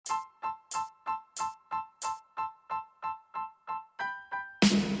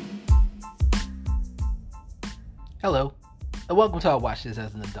Hello, and welcome to I Watch This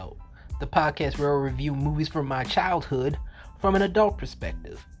as an Adult, the podcast where I review movies from my childhood from an adult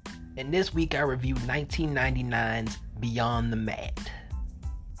perspective. And this week I reviewed 1999's Beyond the Mat.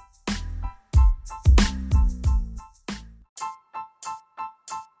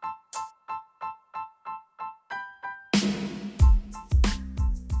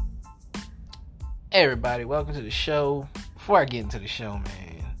 Hey everybody, welcome to the show. Before I get into the show,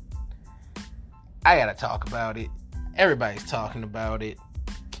 man, I gotta talk about it. Everybody's talking about it.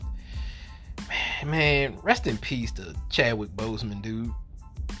 Man, rest in peace to Chadwick Boseman, dude.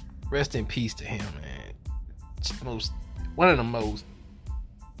 Rest in peace to him, man. One of the most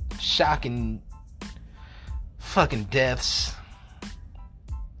shocking fucking deaths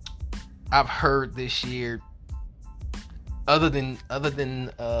I've heard this year. Other than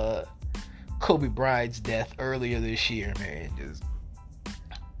Kobe Bryant's death earlier this year, man. Just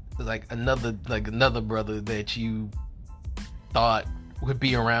like another brother that you thought would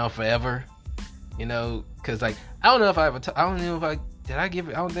be around forever, you know, because like I don't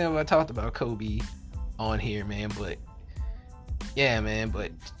think I talked about Kobe on here, man, but yeah, man,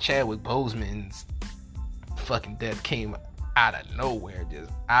 but Chadwick Boseman's fucking death came out of nowhere,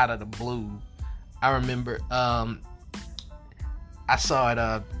 just out of the blue. I remember I saw it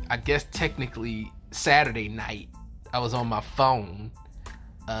I guess technically Saturday night. I was on my phone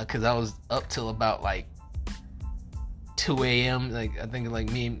because I was up till about like 2 a.m. Like I think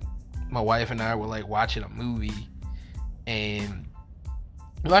like me and my wife and I were like watching a movie and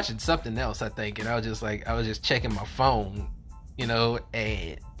watching something else, I think, and I was just checking my phone, you know,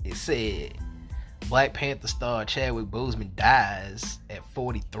 and it said Black Panther star Chadwick Boseman dies at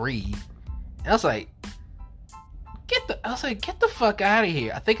 43. And I was like, get the fuck out of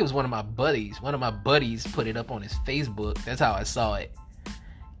here. I think it was one of my buddies put it up on his Facebook. That's how I saw it.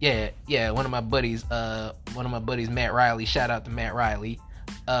 Yeah, one of my buddies, Matt Riley, shout out to Matt Riley.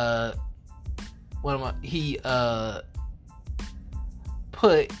 He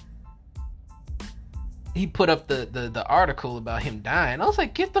put up the article about him dying. I was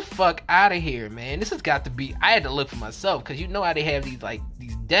like, get the fuck out of here, man. This has got to be, I had to look for myself, because you know how they have these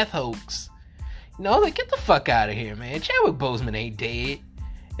death hoax. You know, I was like, get the fuck out of here, man. Chadwick Boseman ain't dead.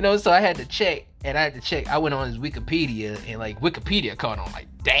 You know, so I had to check. I went on his Wikipedia, and like Wikipedia caught on like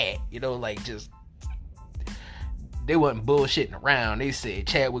that. You know, like just they wasn't bullshitting around. They said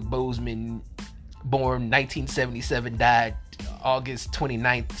Chadwick Boseman, born 1977, died August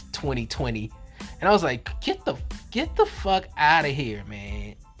 29th, 2020. And I was like, get the fuck out of here,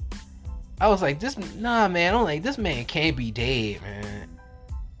 man. I was like, this man can't be dead, man.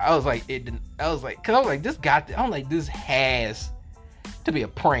 This has to be a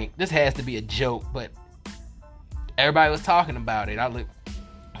prank. This has to be a joke, but everybody was talking about it.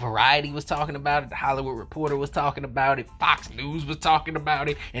 Variety was talking about it. The Hollywood Reporter was talking about it. Fox News was talking about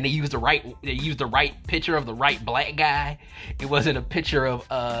it, and they used the right picture of the right black guy. It wasn't a picture of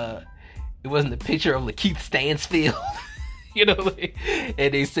Lakeith Stansfield, you know.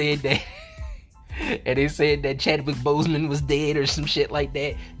 And they said that Chadwick Boseman was dead or some shit like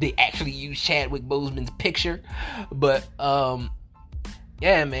that. They actually used Chadwick Boseman's picture, but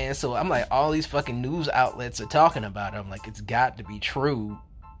yeah, man. So I'm like, all these fucking news outlets are talking about it. I'm like, it's got to be true,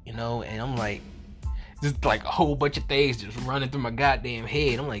 you know. And I'm like, just like a whole bunch of things just running through my goddamn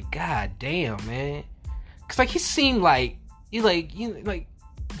head. I'm like, god damn, man. Cause like he seemed like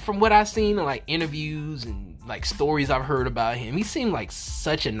from what I've seen in like interviews and like stories I've heard about him, he seemed like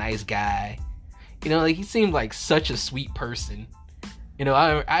such a nice guy. You know, like he seemed like such a sweet person. You know,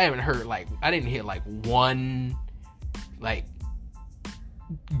 I didn't hear like one like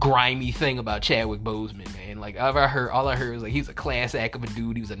grimy thing about Chadwick Boseman, man. Like all I heard was like he's a class act of a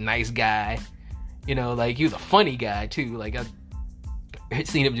dude. He was a nice guy. You know, like he was a funny guy too. Like I've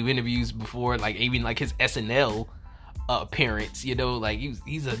seen him do interviews before, like even like his SNL appearance. You know, like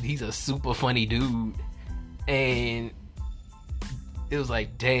he's a super funny dude. And it was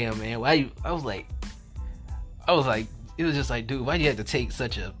like, damn, man. I was like, it was just like, dude, why do you have to take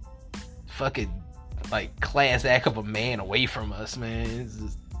such a fucking like class act of a man away from us, man? It's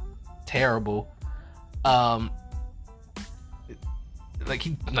just terrible.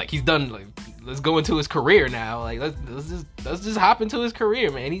 He's done. Like, let's go into his career now. Like, let's just hop into his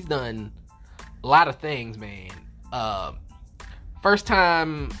career, man. He's done a lot of things, man. First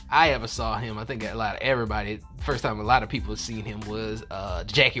time I ever saw him, I think first time a lot of people have seen him was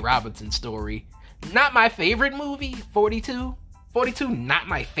Jackie Robinson Story. Not my favorite movie. 42, not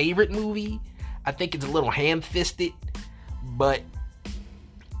my favorite movie. I think it's a little ham-fisted, but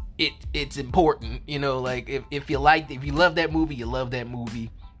it's important, you know. Like if you love that movie, you love that movie.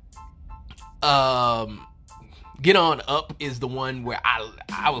 Get On Up is the one where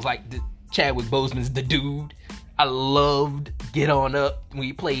I was like, Chadwick Boseman's the dude. I loved Get On Up when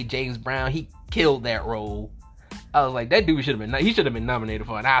he played James Brown. He killed that role. I was like, that dude should have been nominated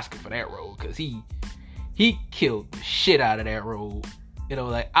for an Oscar for that role, because he killed the shit out of that role. You know,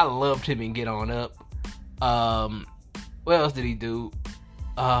 like, I loved him in Get On Up. What else did he do?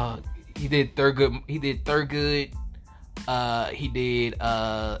 He did Thurgood. He did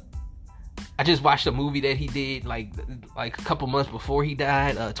I just watched a movie that he did like a couple months before he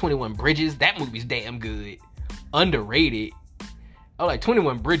died. 21 Bridges. That movie's damn good. Underrated. Oh, like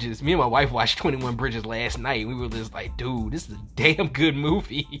 21 Bridges. Me and my wife watched 21 Bridges last night. We were just like, dude, this is a damn good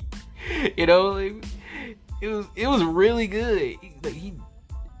movie. You know, like, it was really good.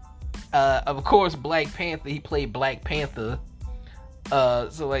 Of course, Black Panther. He played Black Panther.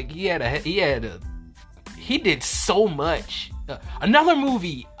 So like he did so much. Another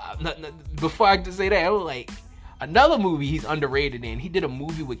movie. Before I just say that, I was like, another movie he's underrated in. He did a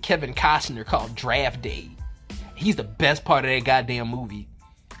movie with Kevin Costner called Draft Day. He's the best part of that goddamn movie.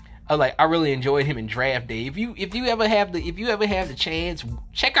 I really enjoyed him in Draft Day. If you ever have the chance,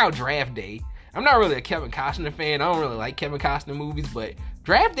 check out Draft Day. I'm not really a Kevin Costner fan. I don't really like Kevin Costner movies, but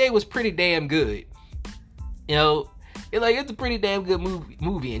Draft Day was pretty damn good. You know, it's a pretty damn good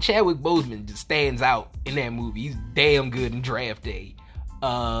movie, and Chadwick Boseman just stands out in that movie. He's damn good in Draft Day.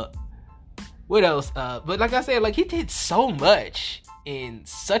 What else? But like I said, like, he did so much in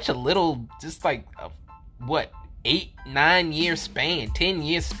such a little, just like 8-9 year span, 10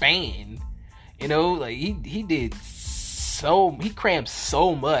 year span. You know, like he crammed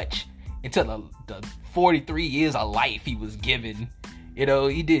so much into the 43 years of life he was given. You know,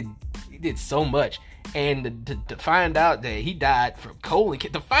 he did so much. And to find out that he died from colon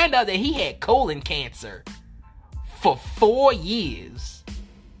cancer, to find out that he had colon cancer for 4 years,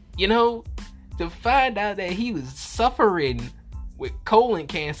 you know, to find out that he was suffering with colon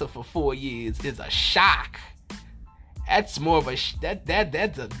cancer for 4 years is a shock. That's more of a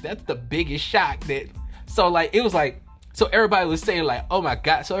that's the biggest shock. So everybody was saying like, oh my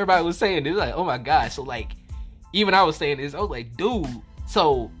god. So everybody was saying this, like, oh my god. So like, even I was saying this, I was like, dude.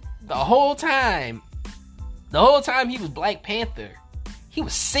 So the whole time he was Black Panther, he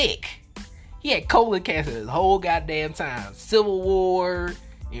was sick. He had colon cancer the whole goddamn time. Civil War,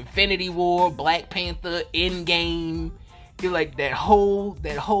 Infinity War, Black Panther, Endgame. Like that whole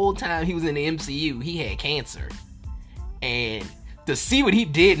time he was in the MCU, he had cancer. And to see what he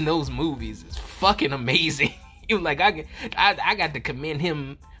did in those movies is fucking amazing. It was like, I got to commend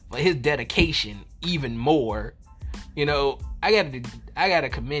him for his dedication even more. You know, I got to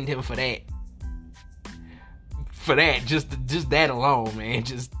commend him for that. For that, just that alone, man.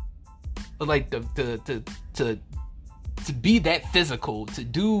 Just like to be that physical, to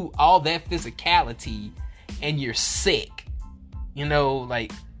do all that physicality, and you're sick. You know,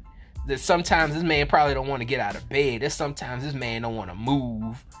 like, that sometimes this man probably don't want to get out of bed. That sometimes this man don't want to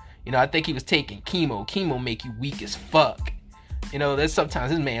move. You know, I think he was taking chemo. Chemo make you weak as fuck. You know, there's sometimes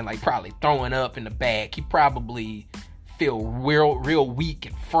this man like probably throwing up in the back. He probably feel real weak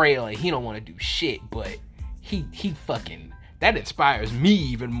and frail, and he don't want to do shit. But he fucking, that inspires me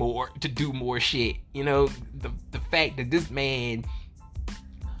even more to do more shit. You know, the fact that this man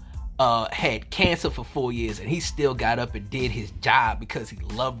had cancer for 4 years and he still got up and did his job because he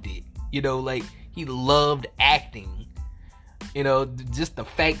loved it. You know, like, he loved acting. You know, just the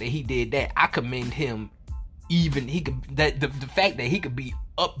fact that he did that, I commend him. Even the fact that he could be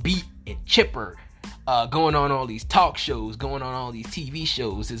upbeat and chipper, going on all these talk shows, going on all these TV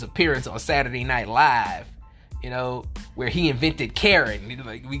shows, his appearance on Saturday Night Live, you know, where he invented Karen.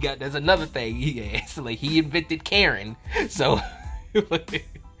 Like, there's another thing he has, like, he invented Karen. So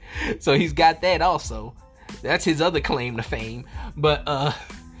so he's got that also. That's his other claim to fame. But to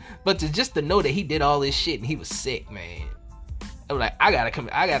know that he did all this shit and he was sick, man. I'm like, I gotta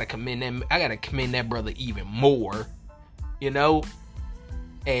commend him. I gotta commend that brother even more, you know.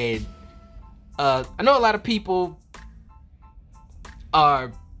 And I know a lot of people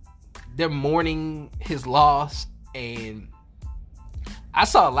they're mourning his loss, and I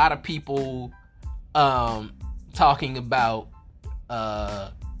saw a lot of people talking about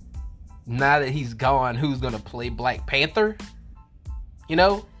now that he's gone, who's gonna play Black Panther, you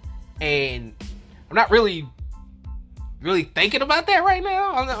know. And I'm not really thinking about that right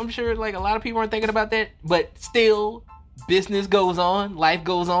now. I'm sure like a lot of people aren't thinking about that, but still, business goes on, life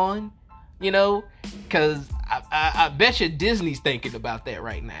goes on, you know, because I bet you Disney's thinking about that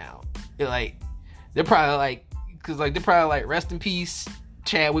right now. They're probably like, rest in peace,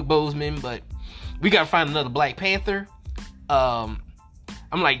 Chadwick Boseman, but we gotta find another Black Panther. I'm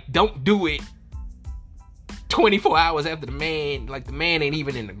like, don't do it 24 hours after the man ain't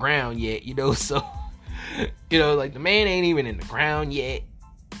even in the ground yet, so, like, the man ain't even in the ground yet.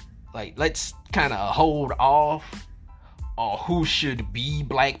 Like, let's kind of hold off on who should be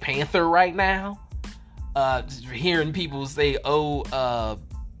Black Panther right now. Hearing people say,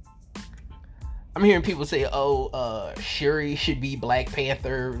 Shuri should be Black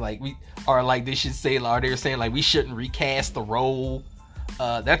Panther, they're saying, like, we shouldn't recast the role.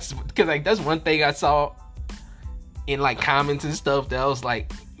 That's because, like, that's one thing I saw in, like, comments and stuff that I was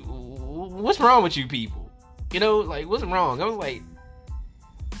like, what's wrong with you people? Like, what's wrong? I was like,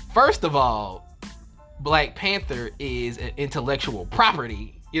 first of all, Black Panther is an intellectual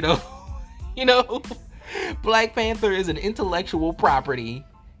property, Black Panther is an intellectual property,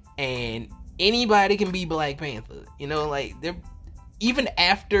 and anybody can be Black Panther. Like, even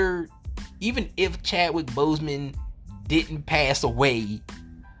if Chadwick Boseman didn't pass away,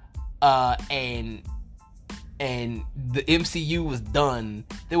 and the MCU was done,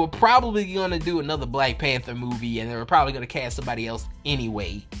 they were probably gonna do another Black Panther movie, and they were probably gonna cast somebody else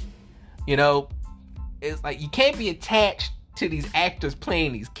anyway. It's like, you can't be attached to these actors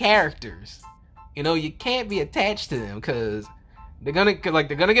playing these characters. You can't be attached to them because they're gonna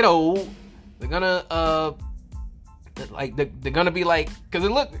get old. They're gonna they're gonna be like, because it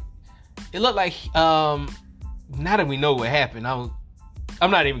looked like, now that we know what happened, I'm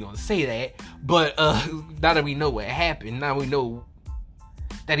not even gonna say that, but now that we know what happened, now we know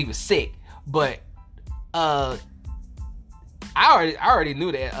that he was sick. But I already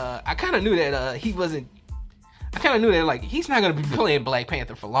knew that. I kind of knew that he wasn't. I kind of knew that, like, he's not gonna be playing Black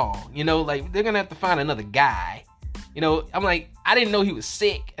Panther for long. Like, they're gonna have to find another guy. I'm like, I didn't know he was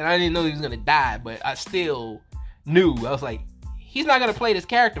sick, and I didn't know he was gonna die, but I still knew. I was like, he's not gonna play this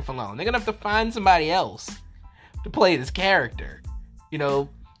character for long. They're gonna have to find somebody else to play this character.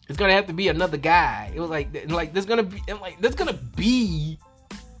 It's gonna have to be another guy. It was like there's gonna be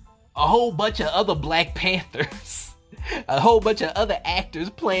a whole bunch of other Black Panthers. A whole bunch of other actors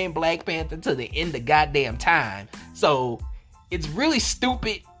playing Black Panther to the end of goddamn time. So it's really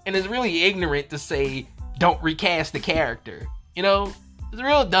stupid and it's really ignorant to say don't recast the character. It's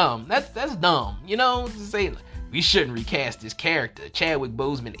real dumb. That's dumb. To say we shouldn't recast this character. Chadwick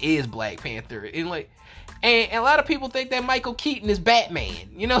Boseman is Black Panther, and a lot of people think that Michael Keaton is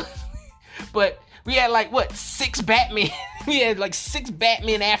Batman. But we had 6 Batman. We had 6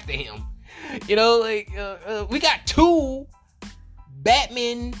 Batmen after him. We got 2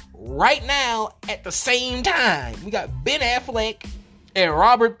 Batmen right now at the same time. We got Ben Affleck and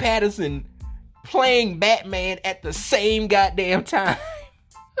Robert Pattinson playing Batman at the same goddamn time.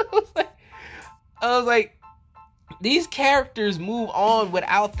 I was like, these characters move on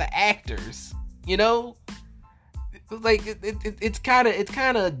without the actors. It's kind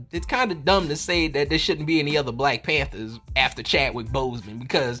of dumb to say that there shouldn't be any other Black Panthers after Chadwick Boseman,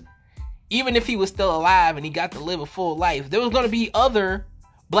 because even if he was still alive and he got to live a full life, there was going to be other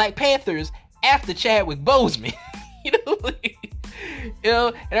Black Panthers after Chadwick Boseman.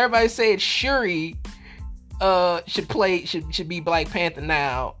 And everybody said Shuri should be Black Panther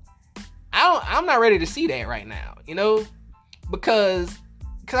now. I'm not ready to see that right now, because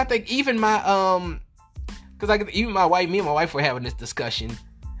I think even me and my wife were having this discussion,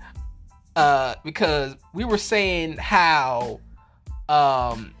 because we were saying how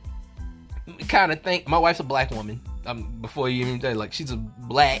kind of think my wife's a Black woman. Before you even say, she's a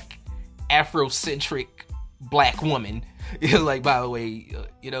Black Afrocentric Black woman. By the way,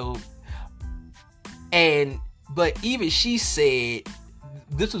 but even she said,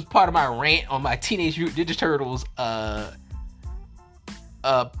 this was part of my rant on my Teenage Mutant Ninja Turtles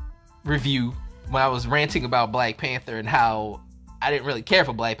review, when I was ranting about Black Panther and how I didn't really care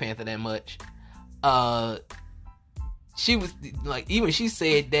for Black Panther that much. She was even she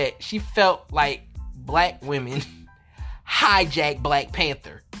said that she felt like Black women hijacked Black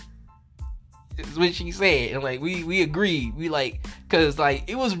Panther. Is what she said, and we agreed. Because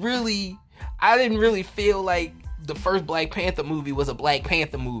it was really, I didn't really feel like the first Black Panther movie was a Black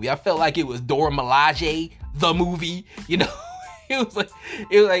Panther movie. I felt like it was Dora Milaje the movie. It was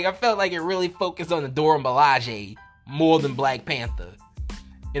I felt like it really focused on the Dora Milaje more than Black Panther.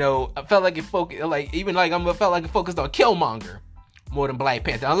 I felt like it focused, I felt like it focused on Killmonger more than Black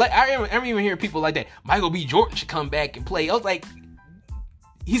Panther. I'm even hearing people like that. Michael B. Jordan should come back and play. I was like,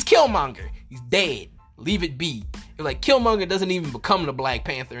 he's Killmonger. He's dead. Leave it be. Killmonger doesn't even become the Black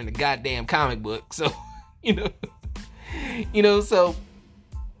Panther in the goddamn comic book. So, so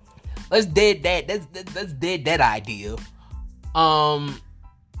let's dead that. Let's dead that idea.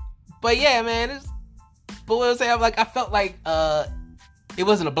 But yeah, man. But what I say, I felt like it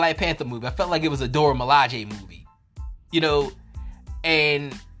wasn't a Black Panther movie. I felt like it was a Dora Milaje movie. You know,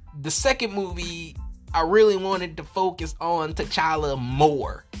 and the second movie, I really wanted to focus on T'Challa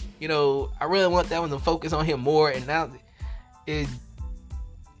more. You know, I really want that one to focus on him more. And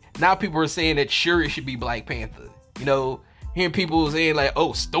now people are saying that Shuri should be Black Panther. You know, hearing people saying like,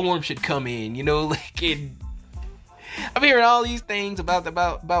 oh, Storm should come in. You know, like, I'm hearing all these things about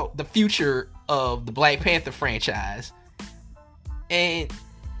the future of the Black Panther franchise, and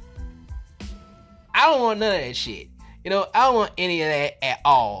I don't want none of that shit. You know, I don't want any of that at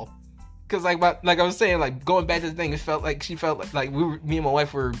all. Cause like I was saying, like going back to the thing, it felt like me and my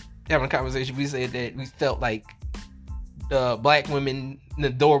wife were having a conversation. We said that we felt like the black women,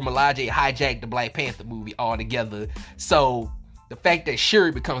 Dora Milaje, hijacked the Black Panther movie altogether. So the fact that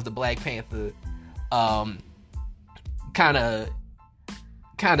Shuri becomes the Black Panther, kind of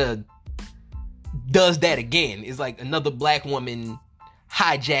does that again. It's like another black woman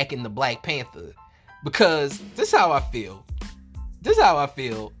hijacking the Black Panther. Because this is how I feel.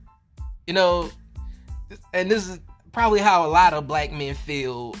 You know, and this is probably how a lot of black men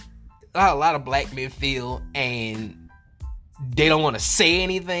feel. And they don't want to say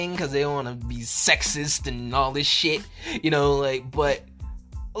anything because they don't want to be sexist and all this shit. You know, like, but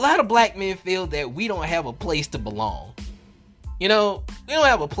a lot of black men feel that we don't have a place to belong. You know, we don't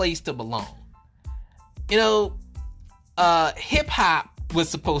have a place to belong. You know, hip hop was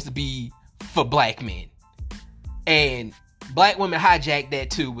supposed to be for black men, and black women hijacked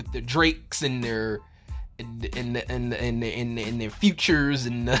that too with the Drakes and their their futures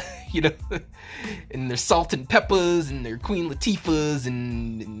and you know, and their Salt and Peppers and their Queen Latifahs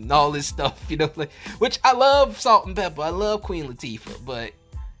and all this stuff. You know, like, which I love Salt and Pepper. I love Queen Latifah, but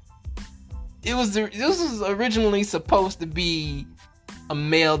this was originally supposed to be a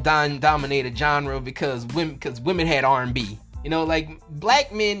male dominated genre because women had R&B. You know, like,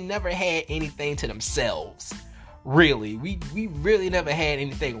 black men never had anything to themselves. Really. We really never had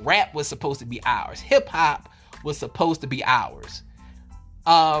anything. Rap was supposed to be ours. Hip hop was supposed to be ours.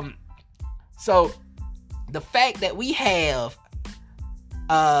 So the fact that we have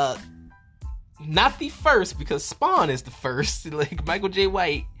not the first, because Spawn is the first. Like, Michael J.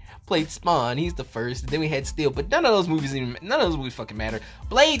 White played Spawn. He's the first. And then we had Steel. But none of those movies fucking matter.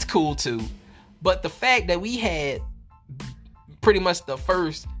 Blade's cool too. But the fact that we had pretty much the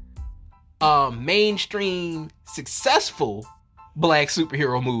first mainstream successful black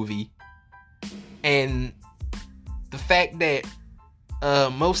superhero movie, and the fact that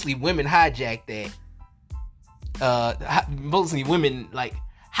mostly women hijacked that, mostly women like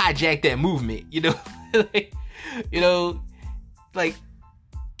hijacked that movement, you know. Like, you know, like,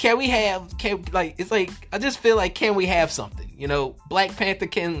 it's like, I just feel like, can we have something? You know, Black Panther,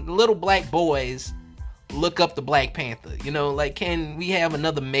 can little black boys look up the Black Panther? You know, like, can we have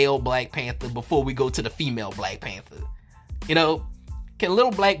another male Black Panther before we go to the female Black Panther? You know, can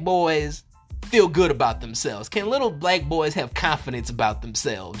little black boys feel good about themselves? Can little black boys have confidence about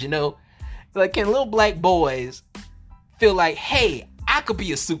themselves? You know, like, can little black boys feel like, hey, I could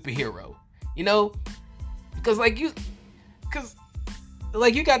be a superhero? You know, because you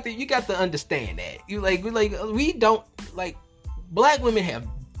got to understand that we don't, like, black women have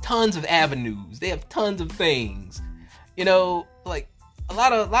tons of avenues. They have tons of things. You know, like, a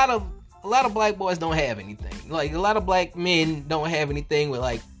lot of black boys don't have anything. Like, a lot of black men don't have anything where,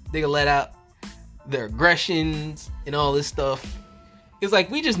 like, they can let out their aggressions and all this stuff. It's like,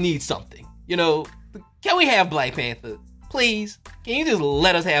 we just need something. You know, can we have Black Panther? Please? Can you just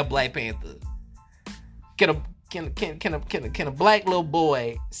let us have Black Panther? Can a black little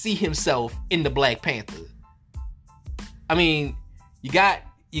boy see himself in the Black Panther? I mean, you got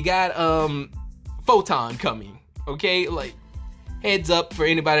Photon coming, okay? Like, heads up for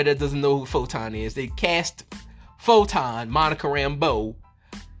anybody that doesn't know who Photon is. They cast Photon, Monica Rambeau.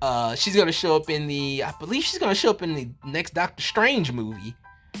 She's gonna show up in the next Doctor Strange movie.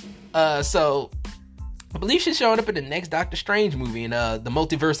 So I believe she's showing up in the next Doctor Strange movie in the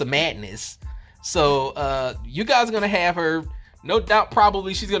Multiverse of Madness. So you guys are gonna have her. No doubt,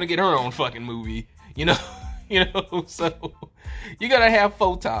 probably she's gonna get her own fucking movie. You know, So you gotta have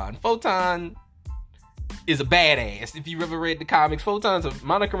Photon. Photon is a badass. If you've ever read the comics,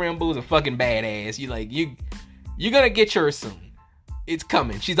 Monica Rambeau is a fucking badass. You're gonna get yours soon. It's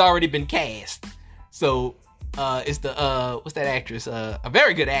coming. She's already been cast. So it's the what's that actress? A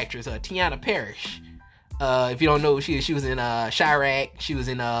very good actress, Tiana Parrish. If you don't know who she is, she was in Chirac. She was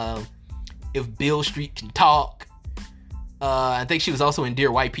in If Beale Street Can Talk. I think she was also in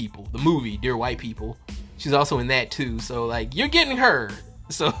Dear White People, the movie Dear White People. She's also in that too. So, like, you're getting her.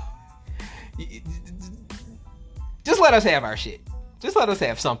 So just let us have our shit. Just let us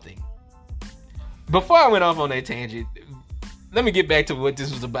have something. Before I went off on that tangent, let me get back to what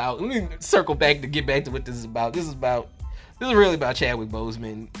this was about. Let me circle back to get back to what this is about. This is really about Chadwick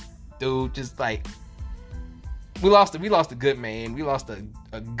Boseman. Dude, just like, we lost a good man. We lost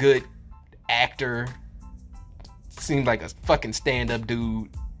a good actor. Seemed like a fucking stand-up dude.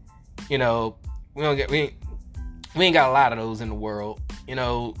 You know, we ain't got a lot of those in the world. You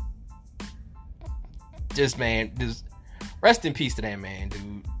know, just rest in peace to that man,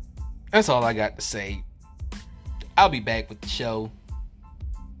 dude. That's all I got to say. I'll be back with the show.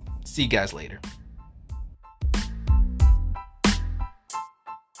 See you guys later.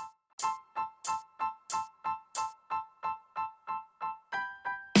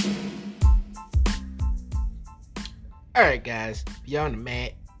 Alright guys, Beyond the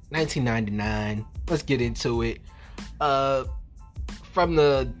Mat, 1999. Let's get into it. From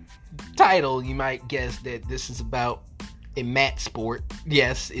the title, you might guess that this is about a mat sport.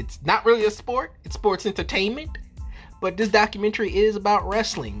 Yes, it's not really a sport, it's sports entertainment, but this documentary is about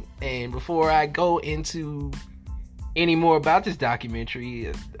wrestling. And before I go into any more about this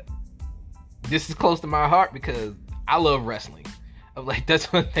documentary, this is close to my heart because I love wrestling. I'm like,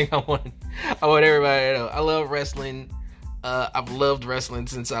 that's one thing I want everybody to know. I love wrestling. I've loved wrestling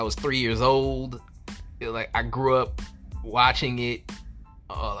since I was 3 years old. I grew up watching it,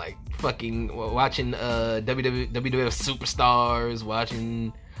 watching WWF Superstars,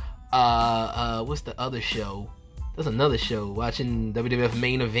 watching what's the other show? There's another show. Watching WWF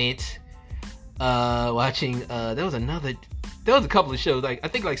Main Event. Watching there was a couple of shows. I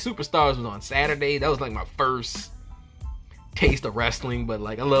think Superstars was on Saturday. That was my first taste of wrestling, but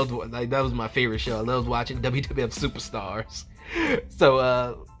I loved that was my favorite show. I loved watching WWF Superstars.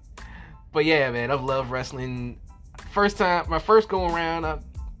 So but yeah, man, I've loved wrestling. My first go around, I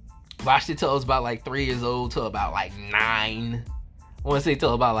watched it till I was about 3 years old, till about 9. I want to say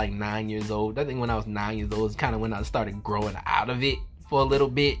till about 9 years old. I think when I was 9 years old is kind of when I started growing out of it for a little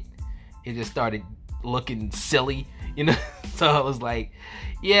bit. It just started looking silly, you know. So I was like,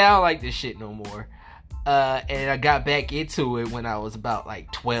 yeah, I don't like this shit no more. And I got back into it when I was about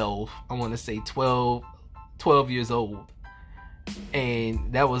 12. I want to say 12 years old.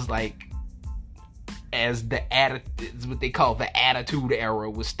 And that was as what they call the Attitude Era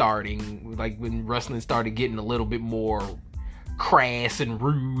was starting, when wrestling started getting a little bit more crass and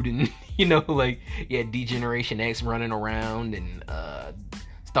rude, and you had D-Generation X running around, and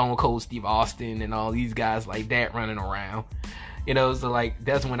Stone Cold Steve Austin and all these guys like that running around. So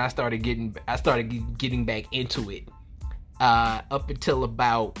that's when I started getting back into it. Up until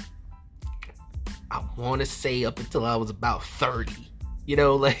about, I want to say up until I was about 30.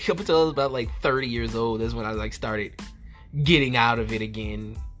 Up until I was about 30 years old, that's when I started getting out of it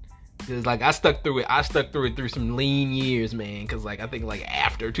again. Cause I stuck through it through some lean years, man. Cause I think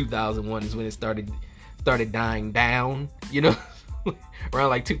after 2001 is when it started dying down.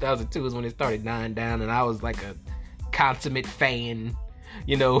 Around 2002 is when it started dying down, and I was a consummate fan,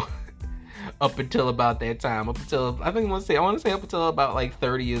 up until about that time. Up until I want to say up until about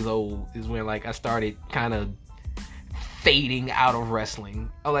 30 years old is when I started kind of fading out of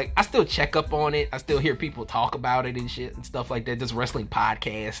wrestling. I still check up on it. I still hear people talk about it and shit and stuff like that. This wrestling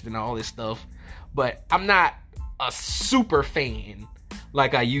podcast and all this stuff. But I'm not a super fan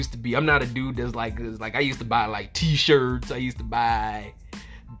like I used to be. I'm not a dude that's I used to buy t-shirts. I used to buy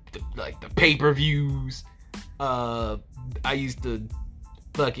the pay-per-views. I used to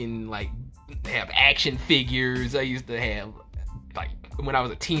fucking have action figures. I used to have when I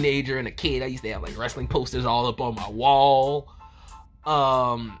was a teenager and a kid, I used to have wrestling posters all up on my wall.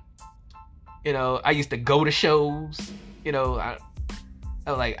 I used to go to shows. I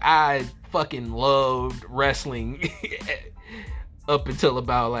fucking loved wrestling up until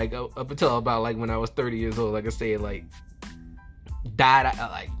about when I was 30 years old. Like I said, died.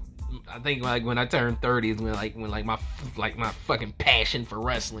 I think when I turned 30 is when my fucking passion for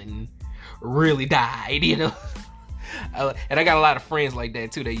wrestling really died, and I got a lot of friends like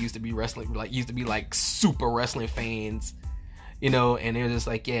that too. They used to be wrestling, super wrestling fans, and they're just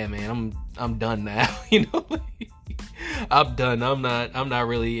yeah, man, I'm done now, I'm done. I'm not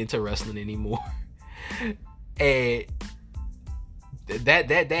really into wrestling anymore, and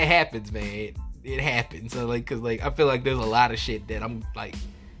that happens, man. It happens. So cause I feel there's a lot of shit that I'm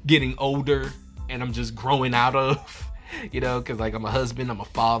getting older and I'm just growing out of, cause I'm a husband, I'm a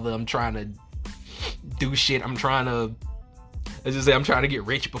father, I'm trying to do shit. I'm trying to get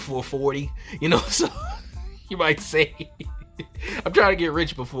rich before 40, so you might say I'm trying to get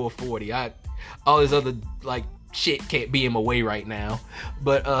rich before 40. All this other shit can't be in my way right now,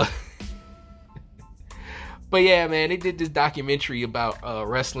 but But yeah, man, they did this documentary about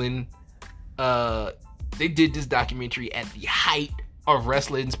wrestling. They did this documentary at the height of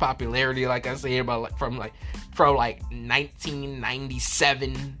wrestling's popularity, like I said, about from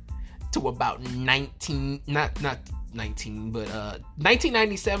 1997 to about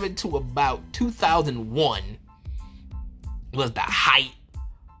 1997 to about 2001 was the height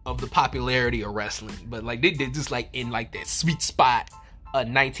of the popularity of wrestling. But like they did just like in like that sweet spot of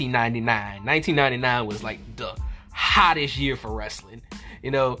 1999. 1999 was like the hottest year for wrestling.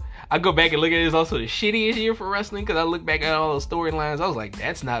 You know, I go back and look at it, it's also the shittiest year for wrestling, because I look back at all those storylines, I was like,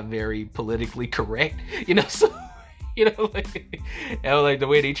 that's not very politically correct, you know, so, you know, like, I was like, the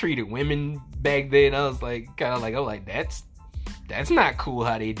way they treated women back then, I was like, that's not cool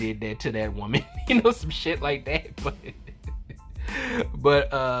how they did that to that woman, you know, some shit like that, but,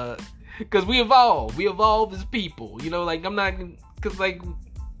 because we evolve as people, you know, like, I'm not, because, like,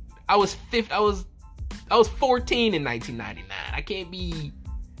 I was 14 in 1999. I can't be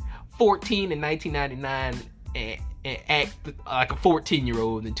 14 in 1999 and act like a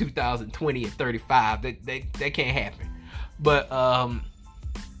 14-year-old in 2020 at 35. That can't happen. But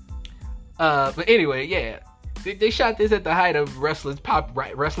anyway, yeah, they shot this at the height of wrestling's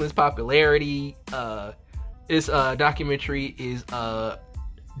popularity. This documentary is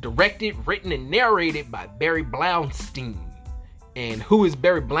directed, written, and narrated by Barry Blaustein. And who is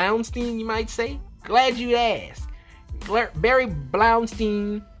Barry Blaustein, you might say? Glad you asked. Barry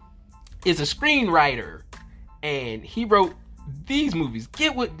Blaustein is a screenwriter, and he wrote these movies.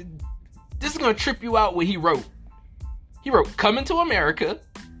 This is gonna trip you out what he wrote. He wrote Coming to America,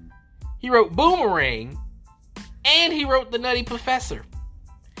 he wrote Boomerang, and he wrote The Nutty Professor.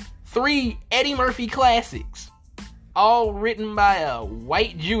 3 Eddie Murphy classics, all written by a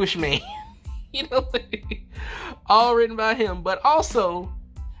white Jewish man. You know, all written by him. But also,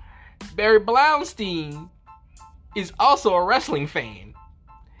 Barry Blaustein is also a wrestling fan,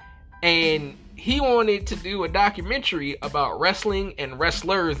 and he wanted to do a documentary about wrestling and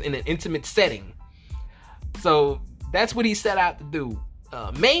wrestlers in an intimate setting. So that's what he set out to do.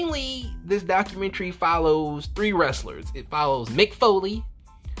 Mainly, this documentary follows 3 wrestlers. It follows Mick Foley,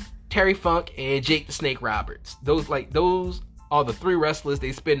 Terry Funk, and Jake the Snake Roberts. Those are the 3 wrestlers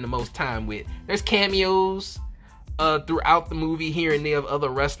they spend the most time with. There's cameos throughout the movie here and there of other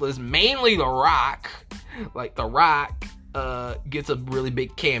wrestlers, mainly The Rock. Like, The Rock gets a really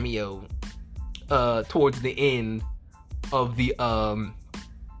big cameo towards the end of the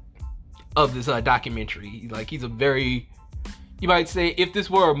of this documentary. Like, he's a very, you might say, if this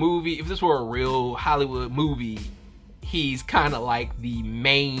were a real Hollywood movie, he's kind of like the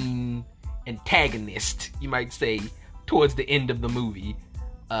main antagonist, you might say, towards the end of the movie.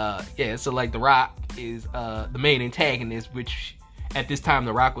 So like The Rock is the main antagonist, which at this time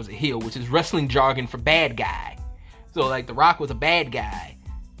The Rock was a heel, which is wrestling jargon for bad guy. So like The Rock was a bad guy,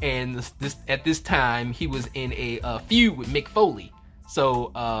 and this at this time he was in a feud with Mick Foley.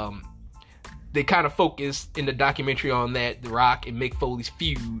 So they kind of focused in the documentary on that, The Rock and Mick Foley's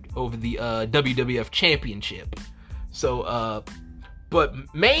feud over the WWF Championship. So but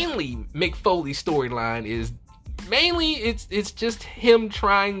mainly Mick Foley's storyline is it's just him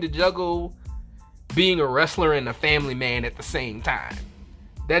trying to juggle being a wrestler and a family man at the same time.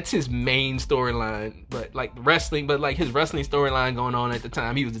 That's his main storyline. But his wrestling storyline going on at the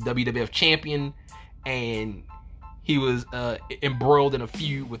time, he was the WWF champion, and he was embroiled in a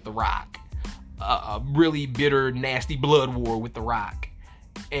feud with The Rock, a really bitter, nasty blood war with The Rock.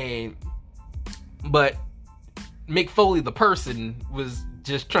 But Mick Foley, the person, was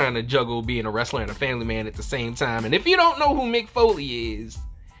just trying to juggle being a wrestler and a family man at the same time. And if you don't know who Mick Foley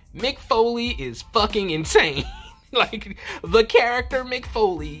is fucking insane. Like, the character Mick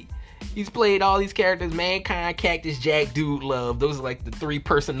Foley, he's played all these characters: Mankind, Cactus Jack, Dude Love. Those are like the 3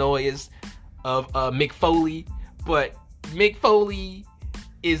 personages of Mick Foley. But Mick Foley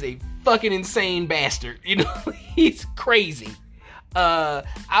is a fucking insane bastard. You know, he's crazy.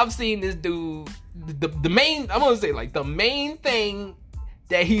 I've seen this dude. The main thing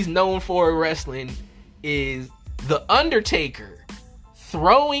that he's known for in wrestling is The Undertaker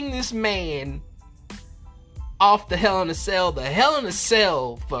throwing this man off the Hell in a Cell. The Hell in a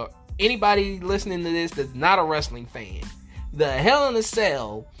Cell, for anybody listening to this that's not a wrestling fan, the Hell in a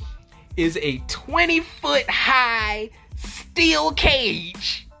Cell is a 20-foot high steel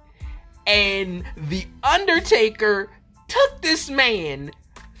cage, and The Undertaker took this man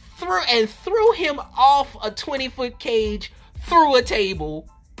threw him off a 20-foot cage through a table,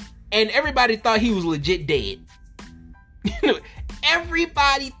 and everybody thought he was legit dead.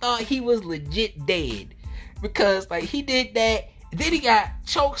 Everybody thought he was legit dead, because like he did that, then he got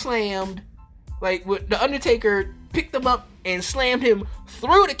choke slammed Like, the Undertaker picked him up and slammed him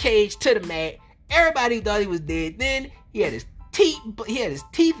through the cage to the mat. Everybody thought he was dead. Then he had his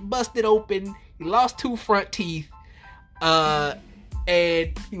teeth busted open. He lost 2 front teeth. And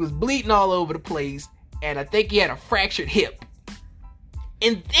he was bleeding all over the place. And I think he had a fractured hip.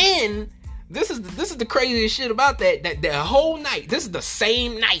 And then this is the craziest shit about that whole night. This is the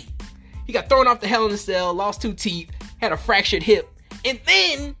same night. He got thrown off the Hell in a Cell, lost 2 teeth, had a fractured hip, and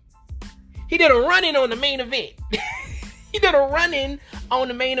then he did a run-in on the main event. He did a run-in on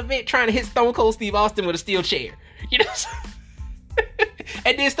the main event trying to hit Stone Cold Steve Austin with a steel chair. You know?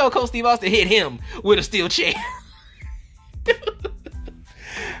 And then Stone Cold Steve Austin hit him with a steel chair.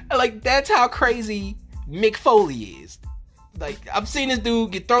 Like, that's how crazy Mick Foley is. Like, I've seen this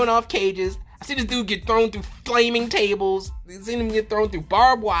dude get thrown off cages. I've seen this dude get thrown through flaming tables. I've seen him get thrown through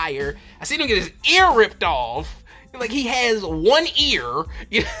barbed wire. I've seen him get his ear ripped off. Like, he has one ear.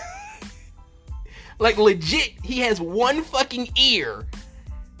 You know? Like, legit, he has one fucking ear.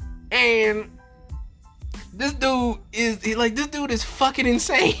 And this dude is fucking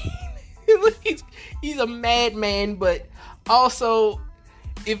insane. He's a madman, but also,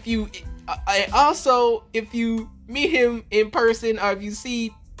 if you meet him in person, or if you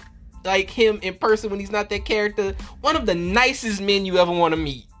see like him in person when he's not that character, one of the nicest men you ever want to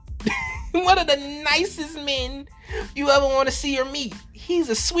meet. One of the nicest men you ever want to see or meet. He's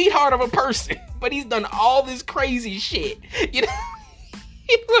a sweetheart of a person, but he's done all this crazy shit. You know,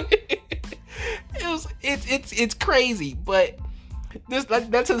 it's crazy, but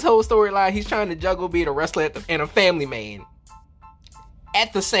that's his whole storyline. He's trying to juggle being a wrestler and a family man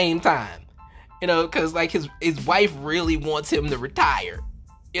at the same time. You know, because like his wife really wants him to retire.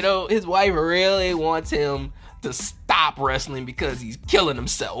 You know, his wife really wants him to stop wrestling because he's killing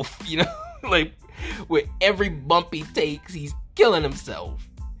himself. You know, like with every bump he takes, he's killing himself.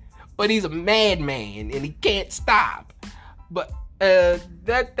 But he's a madman and he can't stop. But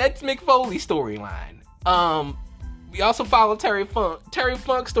that's Mick Foley's storyline. We also follow Terry Funk. Terry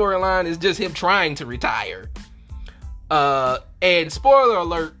Funk's storyline is just him trying to retire. And spoiler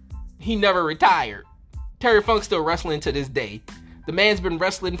alert, he never retired. Terry Funk's still wrestling to this day. The man's been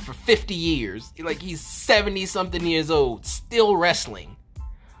wrestling for 50 years. Like, he's 70-something years old, still wrestling.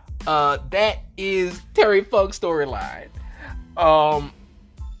 That is Terry Funk's storyline.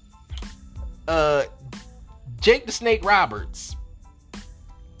 Jake the Snake Roberts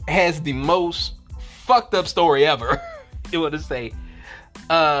has the most fucked up story ever. You want to say.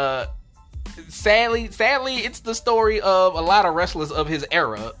 Sadly, it's the story of a lot of wrestlers of his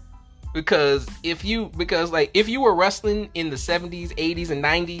era. Because if you were wrestling in the 70s, 80s, and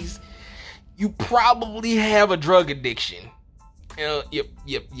 90s, you probably have a drug addiction. You know,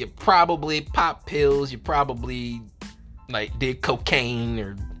 you probably pop pills, you probably like did cocaine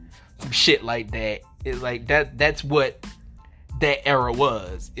or some shit like that. It's like that's what that era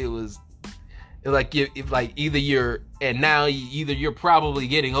was. It was like either you're probably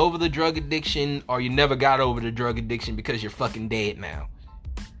getting over the drug addiction, or you never got over the drug addiction because you're fucking dead now.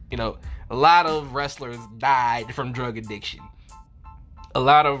 You know, a lot of wrestlers died from drug addiction. A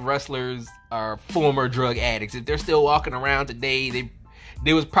lot of wrestlers are former drug addicts. If they're still walking around today,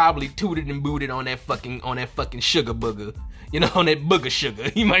 they was probably tooted and booted on that fucking sugar booger. You know, on that booger sugar,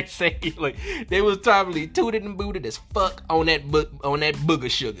 you might say. Like, they was probably tooted and booted as fuck on that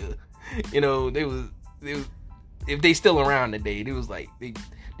booger sugar. You know, they was if they still around today, they was like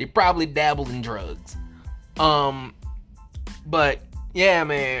they probably dabbled in drugs. But yeah,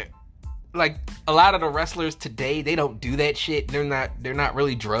 man, like a lot of the wrestlers today, they don't do that shit. They're not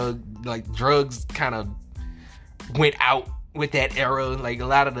really drugs kind of went out with that era. Like a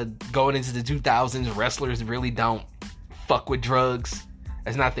lot of the going into the 2000s wrestlers really don't fuck with drugs.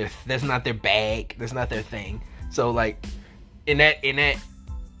 That's not their bag. That's not their thing. So like in that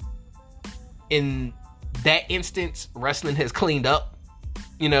instance, wrestling has cleaned up,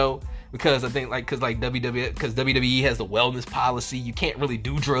 you know. Because I think, because WWE has the wellness policy, you can't really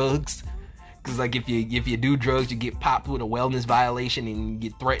do drugs. Because like if you do drugs, you get popped with a wellness violation and you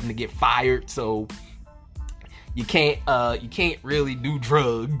get threatened to get fired. So you can't really do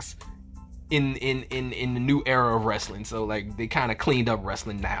drugs in the new era of wrestling. So like they kind of cleaned up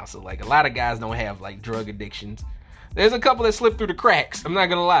wrestling now. So like a lot of guys don't have like drug addictions. There's a couple that slip through the cracks. I'm not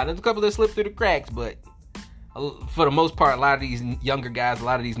gonna lie. There's a couple that slip through the cracks, but for the most part, a lot of these younger guys, a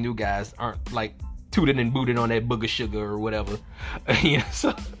lot of these new guys aren't like tooted and booted on that booger sugar or whatever. You know,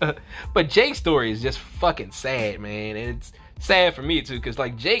 so, but Jake's story is just fucking sad, man. And it's sad for me too, because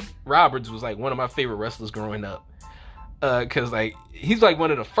like Jake Roberts was like one of my favorite wrestlers growing up. Because like he's like one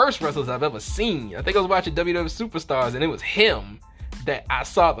of the first wrestlers I've ever seen. I think I was watching WWF Superstars and it was him that I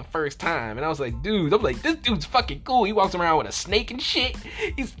saw the first time, and I was like, dude, this dude's fucking cool. He walks around with a snake and shit.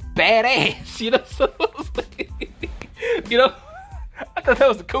 He's badass, you know. So I was like, you know, I thought that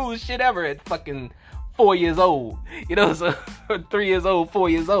was the coolest shit ever at fucking 4 years old, you know, so 3 years old, 4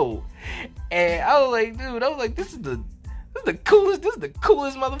 years old, and I was like, dude, this is the coolest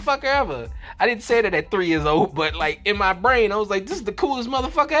motherfucker ever. I didn't say that at 3 years old, but like in my brain, I was like, this is the coolest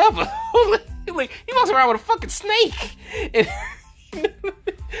motherfucker ever. Like he walks around with a fucking snake, and,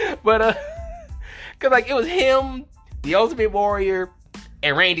 but cause like it was him, the Ultimate Warrior,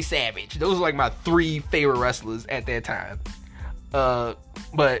 and Randy Savage. Those were like my 3 favorite wrestlers at that time.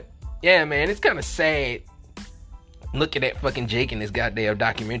 But yeah, man, it's kind of sad looking at fucking Jake in this goddamn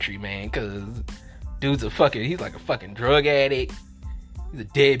documentary, man, cause dude's he's like a fucking drug addict. He's a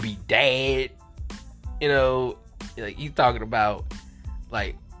deadbeat dad. You know, like he's talking about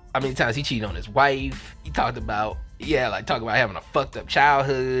like how many times he cheated on his wife. He talked about having a fucked up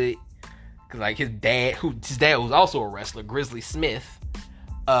childhood. Cause like his dad was also a wrestler, Grizzly Smith.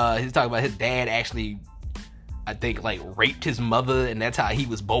 He's talking about his dad actually, I think, like raped his mother, and that's how he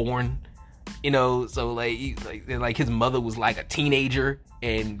was born. You know, so like his mother was like a teenager,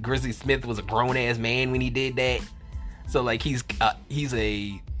 and Grizzly Smith was a grown ass man when he did that. So like he's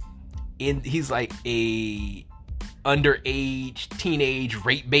like a underage teenage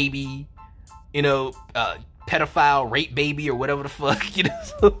rape baby, you know, pedophile rape baby or whatever the fuck, you know.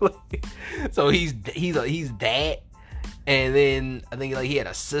 So he's that. And then I think like he had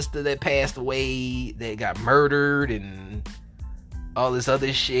a sister that passed away, that got murdered, and all this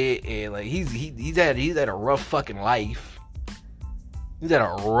other shit. And like he's had a rough fucking life. He's had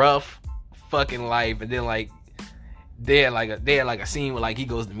a rough fucking life. And then like they had like a scene where like he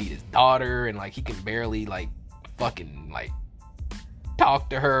goes to meet his daughter, and like he can barely like fucking like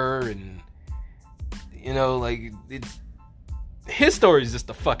talk to her, and you know, like his story is just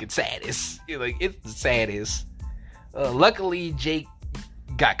the fucking saddest. Like it's the saddest. Luckily Jake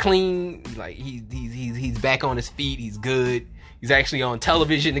got clean. Like he's back on his feet. He's good. He's actually on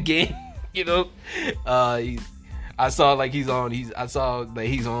television again. You know, I saw that he's on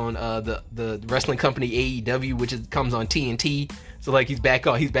the wrestling company AEW, which comes on TNT. So like he's back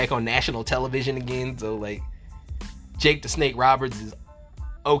on national television again. So like Jake the Snake Roberts is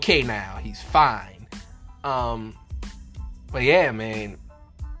okay now. He's fine. But yeah, man,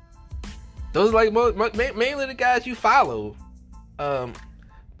 those are like mainly the guys you follow. But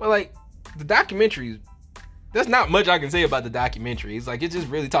like the documentaries, there's not much I can say about the documentary. It's like it's just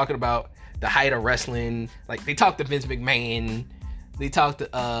really talking about the height of wrestling. Like they talked to Vince McMahon, they talked to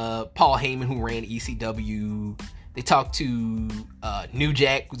Paul Heyman, who ran ECW. They talked to New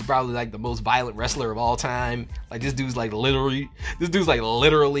Jack, who's probably like the most violent wrestler of all time. Like this dude's literally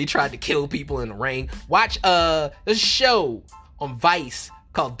tried to kill people in the ring. Watch this show on Vice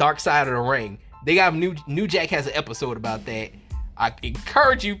called Dark Side of the Ring. They got New Jack has an episode about that. I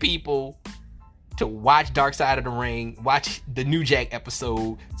encourage you people to watch Dark Side of the Ring, watch the New Jack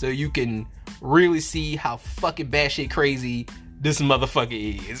episode, so you can really see how fucking batshit crazy this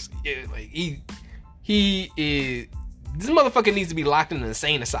motherfucker is. Yeah, like he is. This motherfucker needs to be locked in an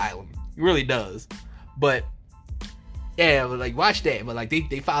insane asylum. He really does. But yeah, but like watch that. But like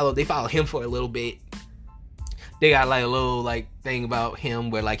they follow him for a little bit. They got like a little like thing about him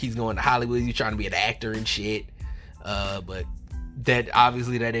where like he's going to Hollywood. He's trying to be an actor and shit. But that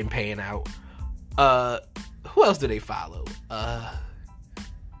obviously that didn't pan out. Who else do they follow? They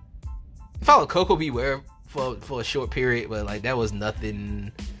follow Coco Beware for a short period, but like that was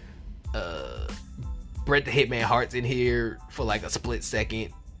nothing. Bret the Hitman Hart's in here for like a split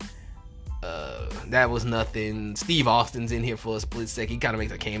second. That was nothing. Steve Austin's in here for a split second. He kind of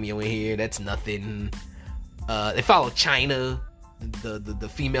makes a cameo in here. That's nothing. They follow Chyna, the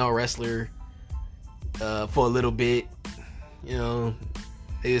female wrestler, for a little bit. You know,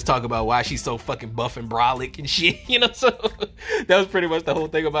 they just talk about why she's so fucking buff and brolic and shit. You know, so that was pretty much the whole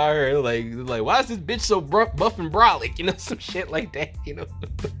thing about her. Like why is this bitch so buff and brolic? You know, some shit like that. You know,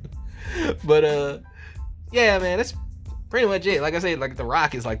 but yeah, man, that's pretty much it. Like I said, like The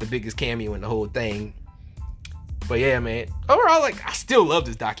Rock is like the biggest cameo in the whole thing. But yeah, man, overall, like I still love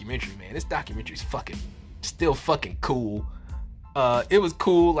this documentary, man. This documentary's still fucking cool. It was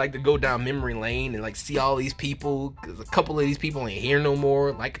cool, like to go down memory lane and like see all these people, because a couple of these people ain't here no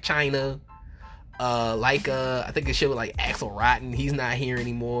more. Like Chyna, I think it showed like Axel Rotten. He's not here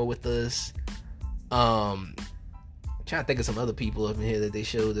anymore with us. I'm trying to think of some other people up in here that they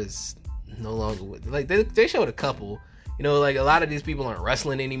showed us no longer with. Like they showed a couple. You know, like a lot of these people aren't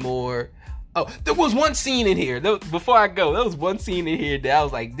wrestling anymore. Oh, there was one scene in here. Before I go, there was one scene in here that I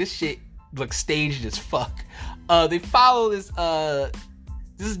was like, this shit looks staged as fuck. They follow this.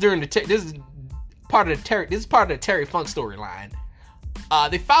 This is during the this is part of the Terry Funk storyline.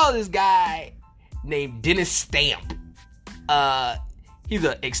 They follow this guy named Dennis Stamp. He's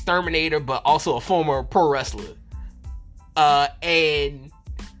an exterminator, but also a former pro wrestler. And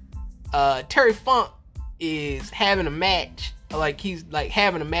Terry Funk is having a match. He's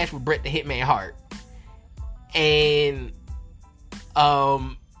having a match with Bret the Hitman Hart. And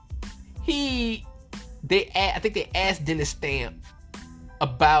I think they asked Dennis Stamp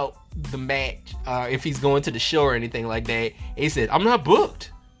about the match, if he's going to the show or anything like that. And he said, I'm not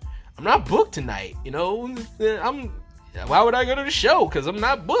booked tonight, you know. Why would I go to the show? Because I'm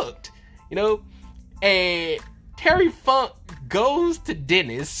not booked, you know. And Terry Funk goes to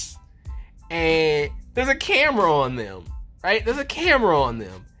Dennis, and there's a camera on them, right?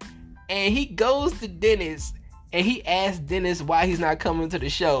 And he goes to Dennis, and he asks Dennis why he's not coming to the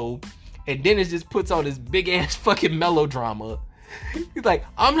show. And Dennis just puts on this big ass fucking melodrama. He's like,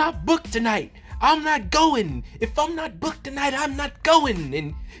 I'm not booked tonight. I'm not going. If I'm not booked tonight, I'm not going.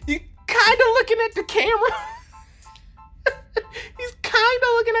 And he's kind of looking at the camera. He's kind of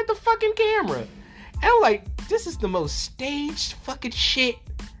looking at the fucking camera. And I'm like, this is the most staged fucking shit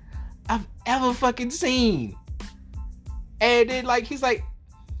I've ever fucking seen. And then he's like,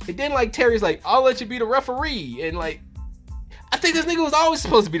 and then Terry's like, I'll let you be the referee. And I think this nigga was always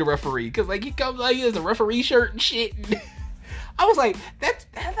supposed to be the referee, because he comes he has a referee shirt and shit. I was like,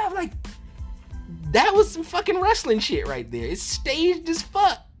 that was some fucking wrestling shit right there. It's staged as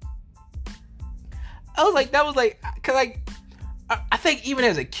fuck. I think even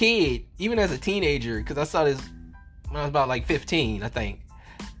as a kid, even as a teenager, because I saw this when I was about 15, I think.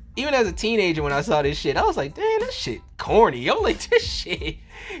 Even as a teenager, when I saw this shit, I was like, damn, this shit corny. I'm like, this shit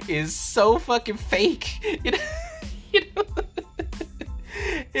is so fucking fake. You know?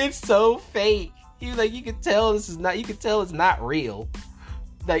 It's so fake. He was like, you can tell it's not real.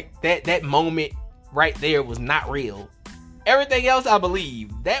 That moment right there was not real. Everything else I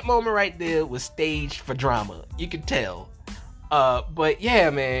believe. That moment right there was staged for drama. You could tell. But yeah,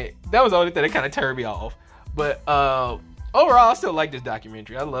 man, that was the only thing that kind of turned me off. But overall, I still like this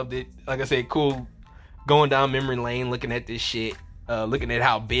documentary. I loved it. Like I said, cool going down memory lane, looking at this shit, looking at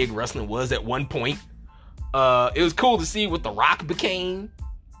how big wrestling was at one point. It was cool to see what The Rock became.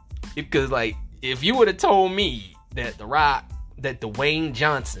 Because if you would have told me that Dwayne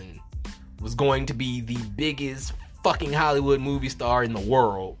Johnson was going to be the biggest fucking Hollywood movie star in the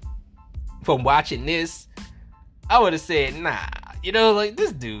world, from watching this, I would have said, nah. You know,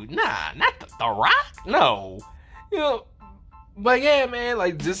 this dude, nah, not the Rock, no. You know, but yeah,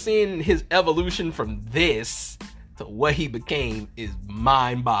 man, just seeing his evolution from this to what he became is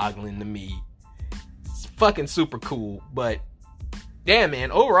mind-boggling to me. It's fucking super cool, but yeah,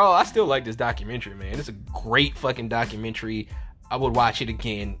 man, overall, I still like this documentary, man. It's a great fucking documentary. I would watch it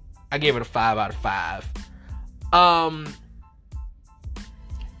again. I gave it a 5 out of 5.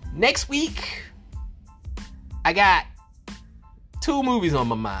 Next week, I got 2 movies on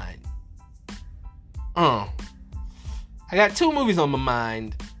my mind. I got 2 movies on my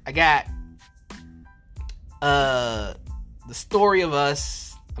mind. I got The Story of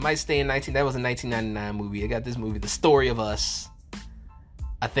Us. I might stay in that was a 1999 movie. I got this movie, The Story of Us.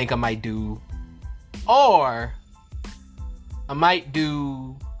 I think I might do, or I might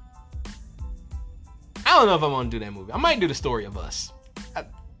do, I don't know if I'm gonna do that movie. I might do The Story of Us.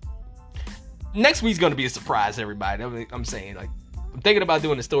 Next week's gonna be a surprise, everybody. I'm saying, I'm thinking about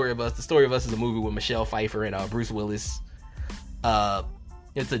doing The Story of Us. The Story of Us is a movie with Michelle Pfeiffer and Bruce Willis.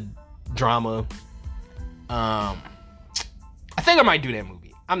 It's a drama. I think I might do that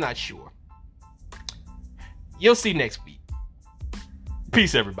movie. I'm not sure. You'll see next week.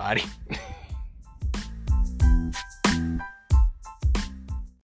 Peace, everybody.